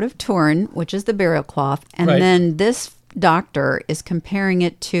Shroud of Turin, which is the burial cloth, and then this doctor is comparing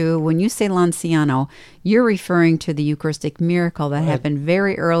it to, when you say Lanciano, you're referring to the Eucharistic miracle that happened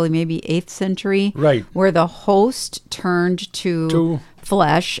very early, maybe 8th century, where the host turned to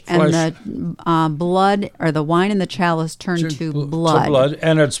flesh, and the blood, or the wine in the chalice turned to blood.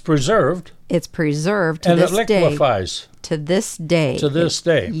 And it's preserved. It's preserved to and this it liquefies. Day. To this day. To this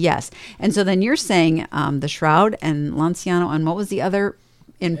day. Yes. And so then you're saying the Shroud and Lanciano, and what was the other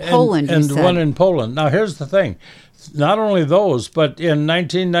in Poland? And you said? One in Poland. Now, here's the thing. Not only those, but in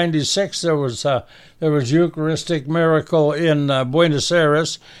 1996 there was Eucharistic miracle in Buenos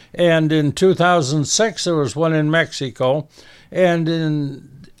Aires, and in 2006 there was one in Mexico, and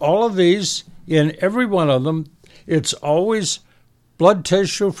in all of these, in every one of them, it's always blood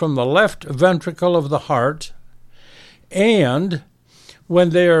tissue from the left ventricle of the heart, and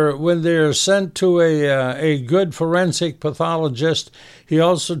when they're sent to a good forensic pathologist, he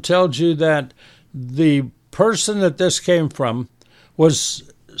also tells you that the person that this came from was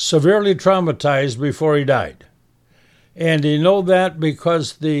severely traumatized before he died, and you know that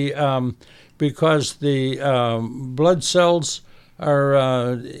because the blood cells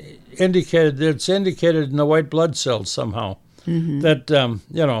are indicated. It's indicated in the white blood cells somehow that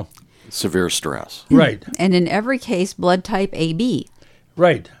severe stress. Right. And in every case, blood type AB.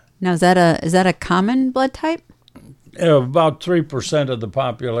 Right. Now, is that a common blood type? About 3% of the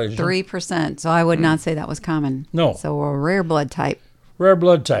population. 3%. So I would not say that was common. No. So a rare blood type. Rare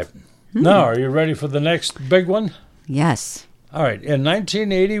blood type. Now, are you ready for the next big one? Yes. All right. In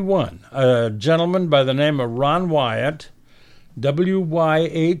 1981, a gentleman by the name of Ron Wyatt,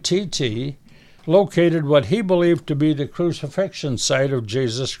 W-Y-A-T-T, located what he believed to be the crucifixion site of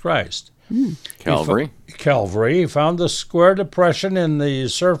Jesus Christ. Calvary. He found the square depression in the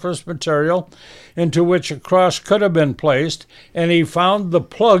surface material into which a cross could have been placed, and he found the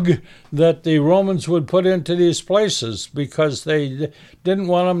plug that the Romans would put into these places because they didn't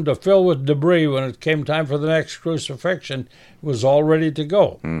want them to fill with debris when it came time for the next crucifixion. It was all ready to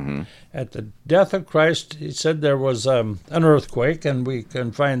go. Mm-hmm. At the death of Christ, he said there was an earthquake, and we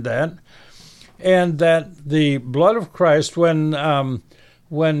can find that, and that the blood of Christ, when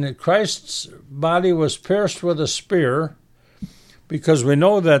Christ's body was pierced with a spear, because we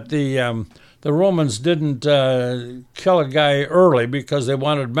know that the Romans didn't kill a guy early because they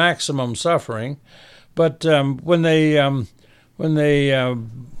wanted maximum suffering, but when the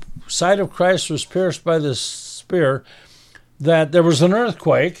side of Christ was pierced by the spear, that there was an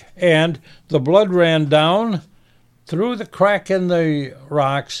earthquake, and the blood ran down through the crack in the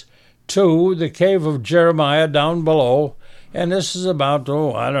rocks to the cave of Jeremiah down below. And this is about,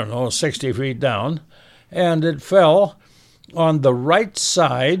 60 feet down. And it fell on the right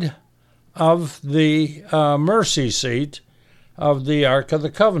side of the mercy seat of the Ark of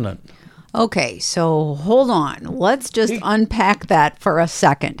the Covenant. Okay, so hold on. Let's just unpack that for a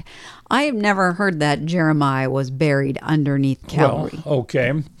second. I have never heard that Jeremiah was buried underneath Calvary. Well,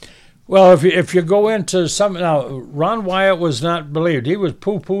 okay. Well, if you go into some... Now, Ron Wyatt was not believed. He was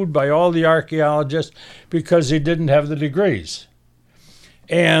poo-pooed by all the archaeologists because he didn't have the degrees.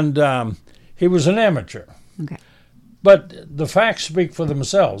 And he was an amateur. Okay. But the facts speak for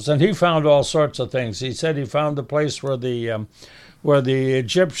themselves, and he found all sorts of things. He said he found the place where the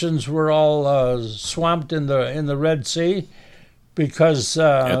Egyptians were all swamped in the Red Sea because...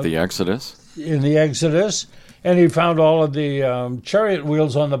 at the Exodus? In the Exodus. And he found all of the chariot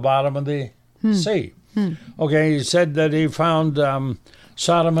wheels on the bottom of the sea. Okay, he said that he found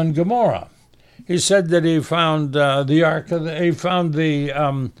Sodom and Gomorrah. He said that he found the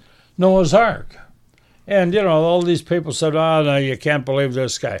Noah's Ark. And, all these people said, no, you can't believe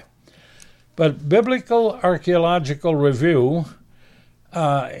this guy. But Biblical Archaeological Review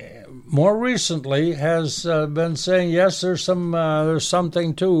more recently has been saying, yes, there's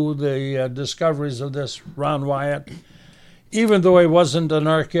something to the discoveries of this Ron Wyatt, even though he wasn't an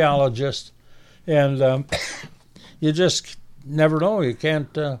archaeologist. And you just never know. You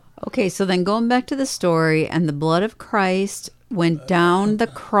can't... Okay, so then going back to the story, and the blood of Christ went down the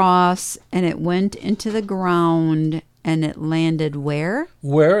cross, and it went into the ground, and it landed where?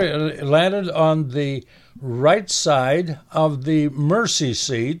 Where it landed on the right side of the mercy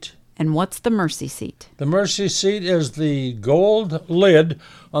seat. And what's the mercy seat? The mercy seat is the gold lid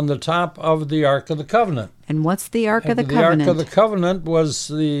on the top of the Ark of the Covenant. And what's the Ark of the Covenant? The Ark of the Covenant was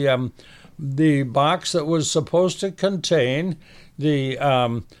the box that was supposed to contain the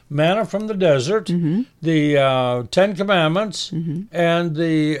manna from the desert, the Ten Commandments, and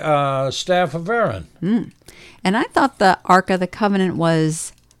the staff of Aaron. And I thought the Ark of the Covenant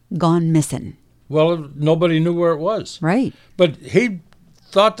was gone missing. Well, nobody knew where it was. Right. But he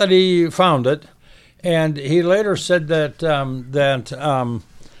thought that he found it, and he later said that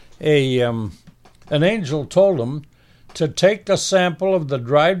an angel told him to take a sample of the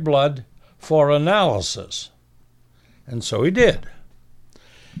dried blood for analysis. And so he did.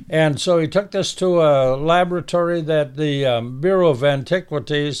 And so he took this to a laboratory that the Bureau of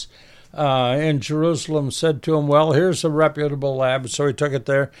Antiquities in Jerusalem said to him, well, here's a reputable lab. So he took it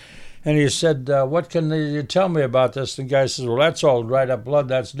there, and he said, what can you tell me about this? And the guy says, well, that's all dried up blood.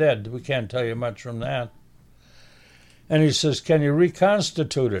 That's dead. We can't tell you much from that. And he says, can you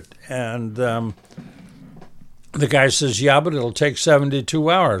reconstitute it? And the guy says, yeah, but it'll take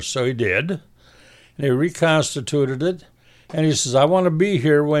 72 hours. So he did. And he reconstituted it. And he says, I want to be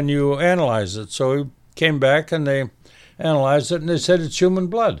here when you analyze it. So he came back, and they analyzed it, and they said it's human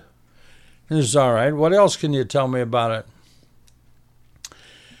blood. And he says, all right, what else can you tell me about it?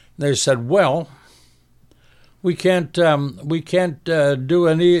 They said, well, we can't do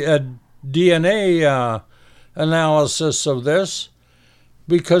any DNA analysis of this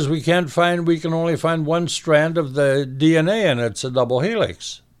because we can only find one strand of the DNA, and it's a double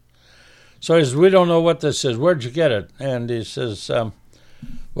helix. So he says, we don't know what this is. Where'd you get it? And he says,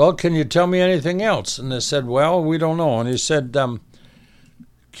 well, can you tell me anything else? And they said, well, we don't know. And he said,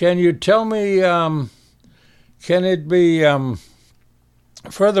 can you tell me, can it be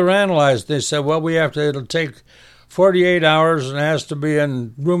further analyzed? They said, well, it'll take 48 hours and it has to be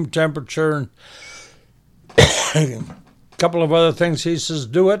in room temperature and a couple of other things. He says,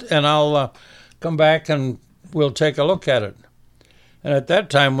 do it, and I'll come back and we'll take a look at it. And at that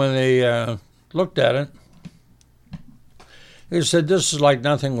time, when they looked at it, he said, this is like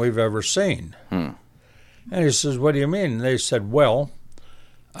nothing we've ever seen. And he says, what do you mean? And they said, well,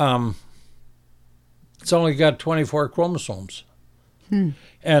 it's only got 24 chromosomes.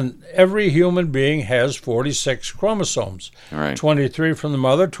 And every human being has 46 chromosomes. Right. 23 from the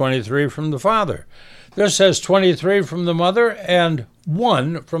mother, 23 from the father. This has 23 from the mother and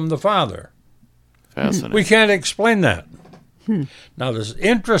 1 from the father. Fascinating. We can't explain that. Now, the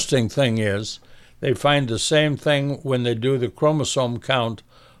interesting thing is they find the same thing when they do the chromosome count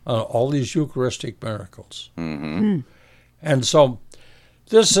on all these Eucharistic miracles. And so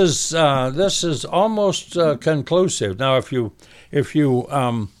this is almost conclusive. Now, if you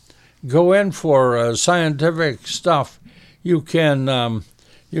go in for scientific stuff, you can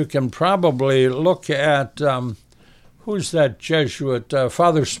probably look at who's that Jesuit?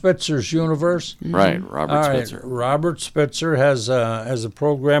 Father Spitzer's Universe. Right, Robert Spitzer. Robert Spitzer has a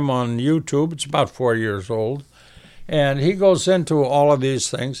program on YouTube. It's about 4 years old. And he goes into all of these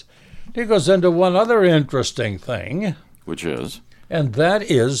things. He goes into one other interesting thing. Which is? And that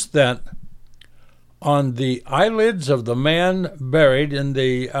is that on the eyelids of the man buried in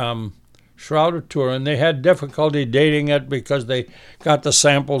the Shroud of Turin, they had difficulty dating it because they got the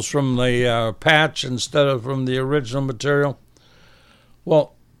samples from the patch instead of from the original material.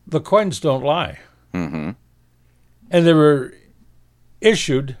 Well, the coins don't lie. And they were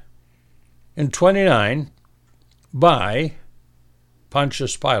issued in 29 by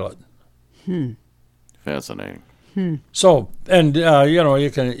Pontius Pilate. Fascinating. So, and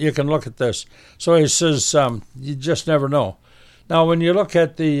you can look at this. So he says, you just never know. Now, when you look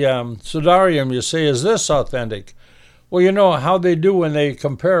at the Sudarium, you say, is this authentic? Well, you know how they do when they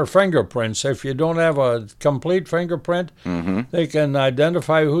compare fingerprints. If you don't have a complete fingerprint, they can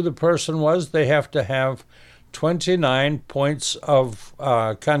identify who the person was. They have to have 29 points of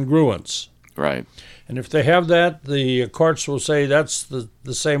congruence. Right. And if they have that, the courts will say that's the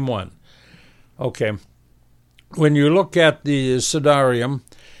same one. Okay. When you look at the Sudarium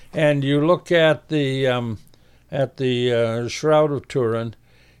and you look at the Shroud of Turin,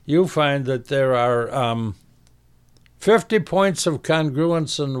 you find that there are 50 points of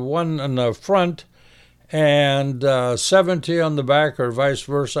congruence in one in the front and 70 on the back, or vice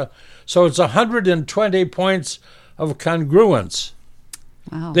versa. So it's 120 points of congruence.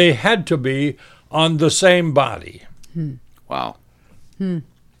 Wow. They had to be on the same body. Wow.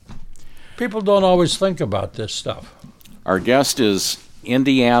 People don't always think about this stuff. Our guest is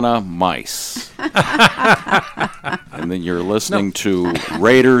Indiana Meis. And then you're listening to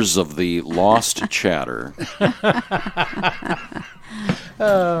Raiders of the Lost Chatter.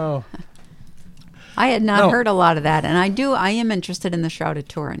 Oh. I had not heard a lot of that, and I am interested in the Shroud of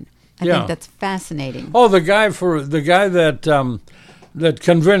Turin. I think that's fascinating. Oh, the guy that that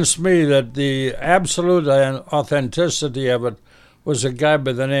convinced me that the absolute authenticity of it was a guy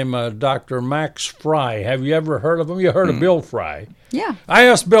by the name of Dr. Max Fry. Have you ever heard of him? You heard of Bill Fry? Yeah. I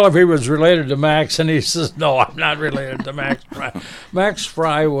asked Bill if he was related to Max, and he says, no, I'm not related to Max Fry. Max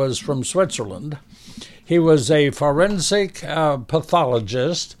Fry was from Switzerland. He was a forensic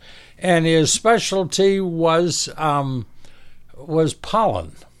pathologist, and his specialty was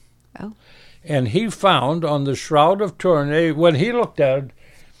pollen. Oh. And he found on the Shroud of Turin, when he looked at it,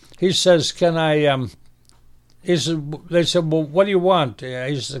 he says, they said, well, what do you want?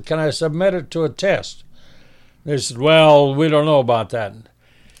 He said, can I submit it to a test? They said, well, we don't know about that.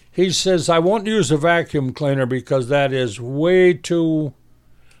 He says, I won't use a vacuum cleaner because that is way too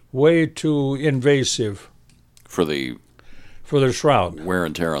invasive. For the shroud. Wear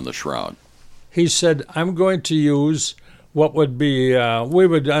and tear on the shroud. He said, I'm going to use what would be, we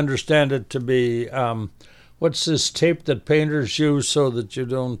would understand it to be, what's this tape that painters use so that you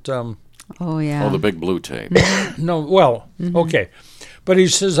don't... Oh, yeah. Oh, the big blue tape. No, well, okay. But he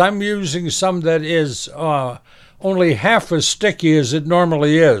says, I'm using some that is only half as sticky as it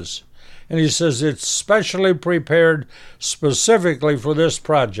normally is. And he says, it's specially prepared specifically for this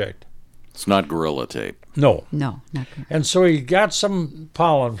project. It's not Gorilla Tape. No. No, not good. And so he got some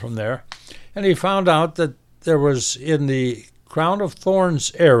pollen from there, and he found out that there was, in the crown of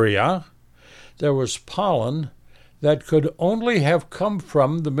thorns area, there was pollen that could only have come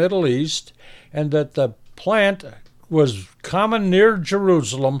from the Middle East, and that the plant was common near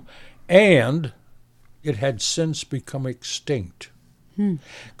Jerusalem, and it had since become extinct.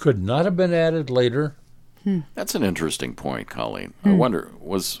 Could not have been added later. That's an interesting point, Colleen. I wonder,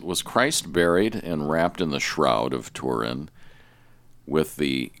 was Christ buried and wrapped in the Shroud of Turin with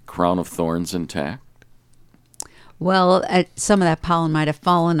the crown of thorns intact? Well, some of that pollen might have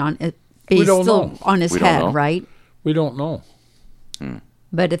fallen on it. We don't know. On his head, right? We don't know.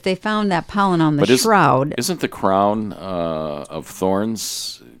 But if they found that pollen on the shroud... Isn't the crown of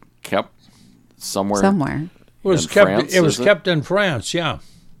thorns kept somewhere? Somewhere. It was kept in France, yeah.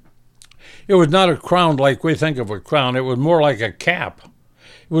 It was not a crown like we think of a crown. It was more like a cap.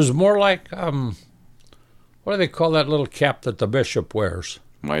 It was more like, what do they call that little cap that the bishop wears?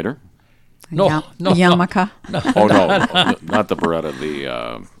 Mitre? No. Yarmulke? No. Oh, no, not the Beretta,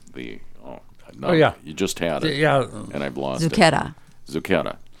 you just had it. Yeah. And I've lost Zucchetta. it.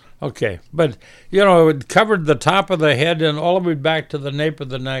 Zucchetta. Okay. But, it covered the top of the head and all the way back to the nape of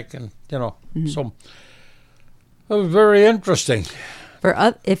the neck. And, so it was very interesting.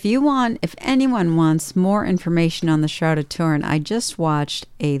 If anyone wants more information on the Shroud of Turin, I just watched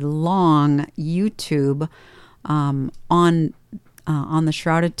a long YouTube on the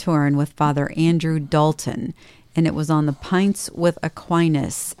Shroud of Turin with Father Andrew Dalton, and it was on the Pints with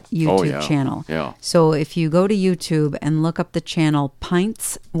Aquinas YouTube channel. Yeah. So if you go to YouTube and look up the channel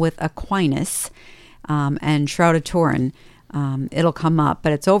Pints with Aquinas and Shroud of Turin, it'll come up,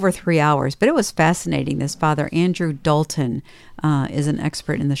 but it's over 3 hours. But it was fascinating. This Father Andrew Dalton is an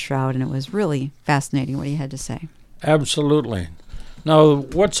expert in the shroud, and it was really fascinating what he had to say. Absolutely. Now,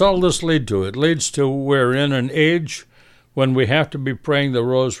 what's all this lead to? It leads to we're in an age when we have to be praying the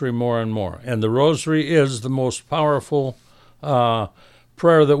rosary more and more. And the rosary is the most powerful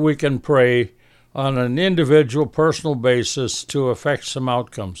prayer that we can pray on an individual, personal basis to affect some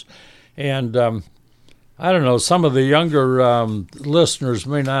outcomes. And I don't know, some of the younger listeners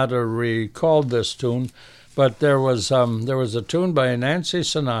may not have recalled this tune, but there was a tune by Nancy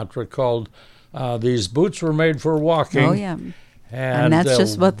Sinatra called "These Boots Were Made for Walking." Oh yeah, and that's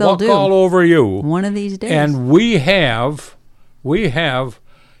just what they'll do. Walk all over you one of these days. And we have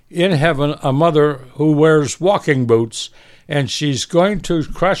in heaven a mother who wears walking boots, and she's going to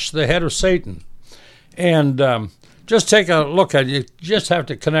crush the head of Satan. And just take a look at it. You just have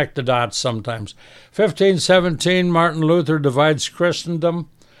to connect the dots sometimes. 1517, Martin Luther divides Christendom.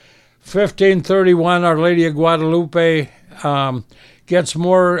 1531, Our Lady of Guadalupe gets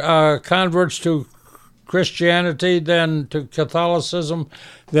more converts to Christianity, then to Catholicism,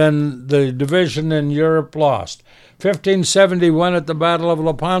 then the division in Europe lost. 1571 at the Battle of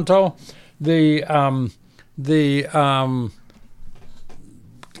Lepanto, the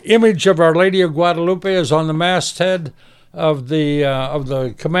image of Our Lady of Guadalupe is on the masthead of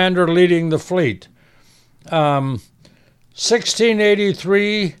the commander leading the fleet.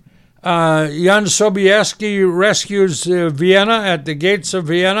 1683, Jan Sobieski rescues Vienna at the gates of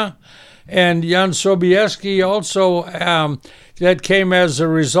Vienna, and Jan Sobieski also, that came as a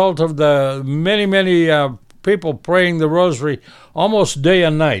result of the many people praying the Rosary almost day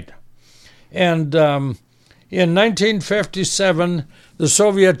and night. And in 1957, the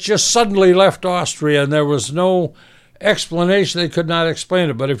Soviets just suddenly left Austria, and there was no explanation. They could not explain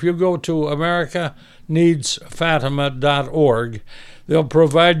it. But if you go to AmericaNeedsFatima.org, they'll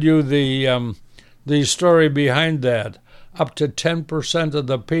provide you the story behind that. Up to 10% of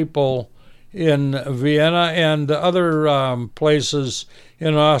the people in Vienna and other places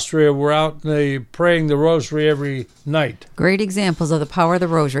in Austria were out praying the Rosary every night. Great examples of the power of the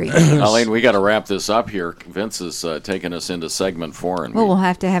Rosary. Colleen, we got to wrap this up here. Vince is taking us into segment 4. And we'll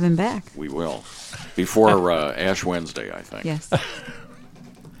have to have him back. We will. Before Ash Wednesday, I think. Yes.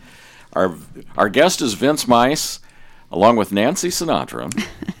 Our guest is Vince Meis, along with Nancy Sinatra.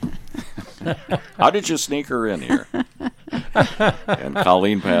 How did you sneak her in here? And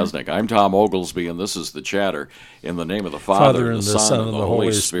Colleen Pasnick. I'm Tom Oglesby, and this is The Chatter. In the name of the Father, and the Son, and the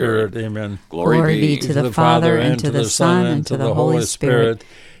Holy Spirit. Amen. Glory be to the Father, and to the Son, and to the Holy Spirit,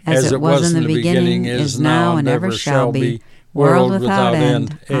 as it was in the beginning, is now, and ever shall be, world without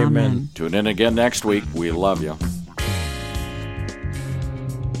end. Amen. Tune in again next week. We love you.